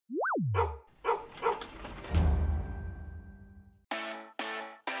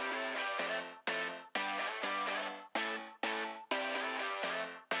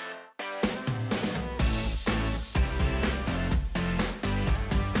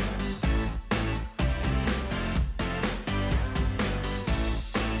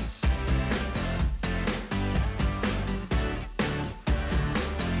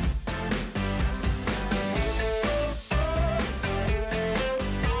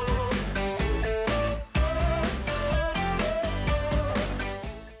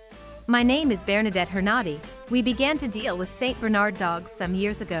My name is Bernadette Hernati. We began to deal with Saint Bernard dogs some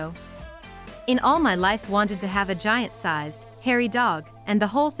years ago. In all my life wanted to have a giant-sized, hairy dog, and the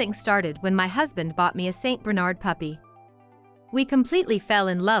whole thing started when my husband bought me a Saint Bernard puppy. We completely fell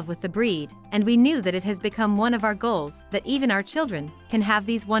in love with the breed, and we knew that it has become one of our goals that even our children can have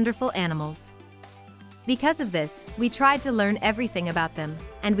these wonderful animals. Because of this, we tried to learn everything about them,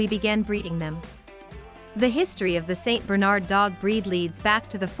 and we began breeding them. The history of the Saint Bernard dog breed leads back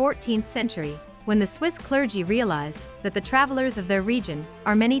to the 14th century, when the Swiss clergy realized that the travelers of their region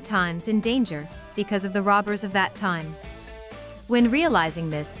are many times in danger because of the robbers of that time. When realizing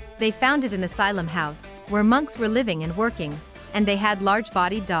this, they founded an asylum house where monks were living and working, and they had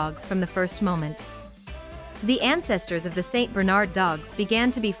large-bodied dogs from the first moment. The ancestors of the Saint Bernard dogs began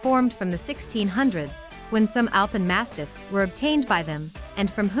to be formed from the 1600s, when some Alpine Mastiffs were obtained by them,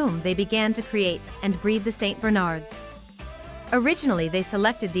 and from whom they began to create and breed the Saint Bernards. Originally they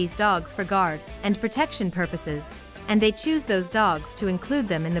selected these dogs for guard and protection purposes, and they choose those dogs to include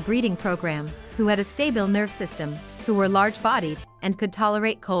them in the breeding program, who had a stable nerve system, who were large-bodied, and could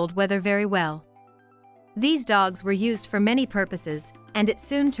tolerate cold weather very well. These dogs were used for many purposes, and it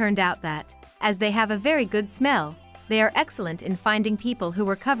soon turned out that, as they have a very good smell, they are excellent in finding people who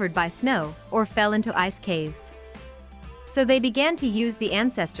were covered by snow or fell into ice caves. So they began to use the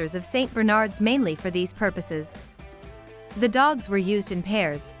ancestors of Saint Bernards mainly for these purposes. The dogs were used in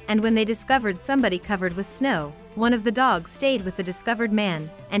pairs, and when they discovered somebody covered with snow, one of the dogs stayed with the discovered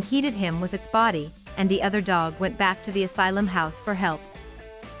man and heated him with its body, and the other dog went back to the asylum house for help.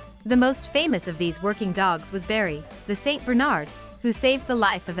 The most famous of these working dogs was Barry, the Saint Bernard, who saved the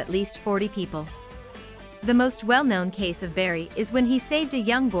life of at least 40 people. The most well-known case of Barry is when he saved a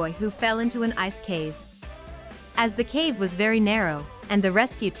young boy who fell into an ice cave. As the cave was very narrow, and the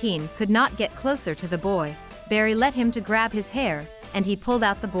rescue team could not get closer to the boy, Barry let him to grab his hair, and he pulled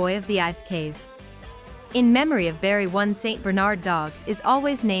out the boy of the ice cave. In memory of Barry, one Saint Bernard dog is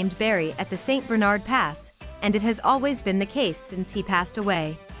always named Barry at the Saint Bernard Pass, and it has always been the case since he passed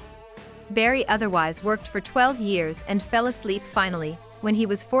away. Barry otherwise worked for 12 years and fell asleep finally, when he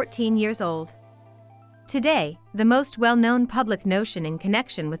was 14 years old. Today, the most well-known public notion in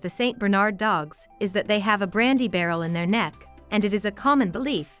connection with the Saint Bernard dogs is that they have a brandy barrel in their neck, and it is a common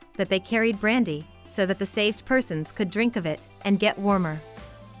belief that they carried brandy so that the saved persons could drink of it and get warmer.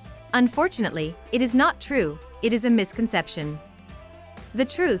 Unfortunately, it is not true, it is a misconception. The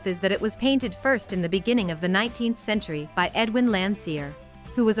truth is that it was painted first in the beginning of the 19th century by Edwin Landseer,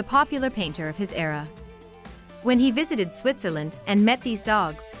 who was a popular painter of his era. When he visited Switzerland and met these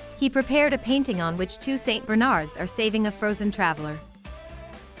dogs, he prepared a painting on which two Saint Bernards are saving a frozen traveler.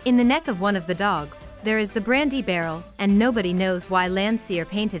 In the neck of one of the dogs, there is the brandy barrel, and nobody knows why Landseer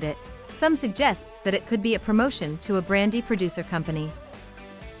painted it. Some suggests that it could be a promotion to a brandy producer company.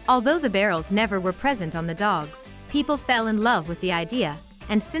 Although the barrels never were present on the dogs, people fell in love with the idea,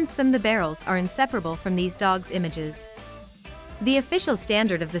 and since then the barrels are inseparable from these dogs' images. The official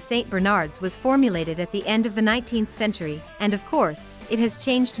standard of the Saint Bernards was formulated at the end of the 19th century, and of course, it has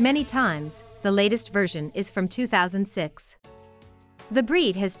changed many times. The latest version is from 2006. The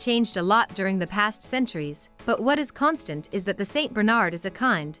breed has changed a lot during the past centuries, but what is constant is that the Saint Bernard is a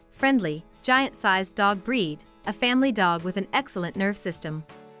kind, friendly, giant-sized dog breed, a family dog with an excellent nerve system.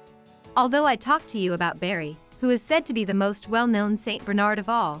 Although I talked to you about Barry, who is said to be the most well-known Saint Bernard of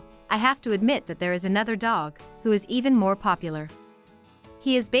all, I have to admit that there is another dog who is even more popular.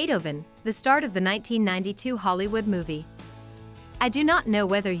 He is Beethoven, the star of the 1992 Hollywood movie. I do not know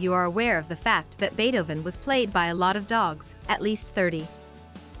whether you are aware of the fact that Beethoven was played by a lot of dogs, at least 30.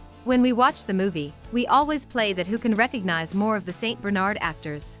 When we watch the movie, we always play that who can recognize more of the Saint Bernard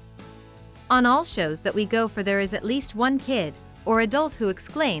actors. On all shows that we go for, there is at least one kid or adult who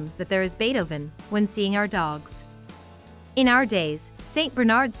exclaim that there is Beethoven when seeing our dogs. In our days, Saint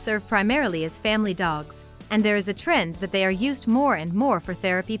Bernards serve primarily as family dogs, and there is a trend that they are used more and more for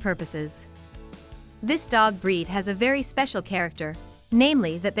therapy purposes. This dog breed has a very special character,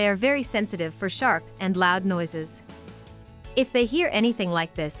 namely that they are very sensitive for sharp and loud noises. If they hear anything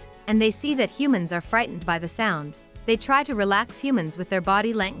like this, and they see that humans are frightened by the sound, they try to relax humans with their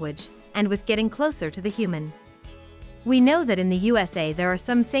body language, and with getting closer to the human. We know that in the USA there are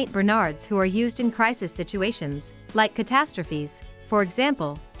some Saint Bernards who are used in crisis situations, like catastrophes, for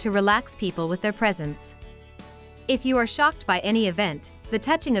example, to relax people with their presence. If you are shocked by any event, the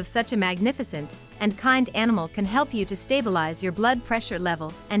touching of such a magnificent and kind animal can help you to stabilize your blood pressure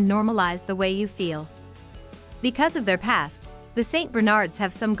level and normalize the way you feel. Because of their past, the Saint Bernards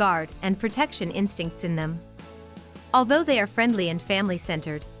have some guard and protection instincts in them. Although they are friendly and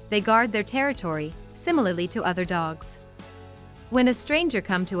family-centered, they guard their territory, similarly to other dogs. When a stranger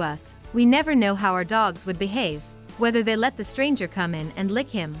comes to us, We never know how our dogs would behave, whether they let the stranger come in and lick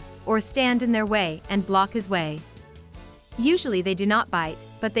him, or stand in their way and block his way. Usually they do not bite,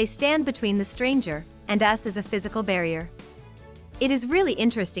 but they stand between the stranger and us as a physical barrier. It is really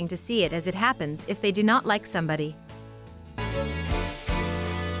interesting to see it as it happens if they do not like somebody.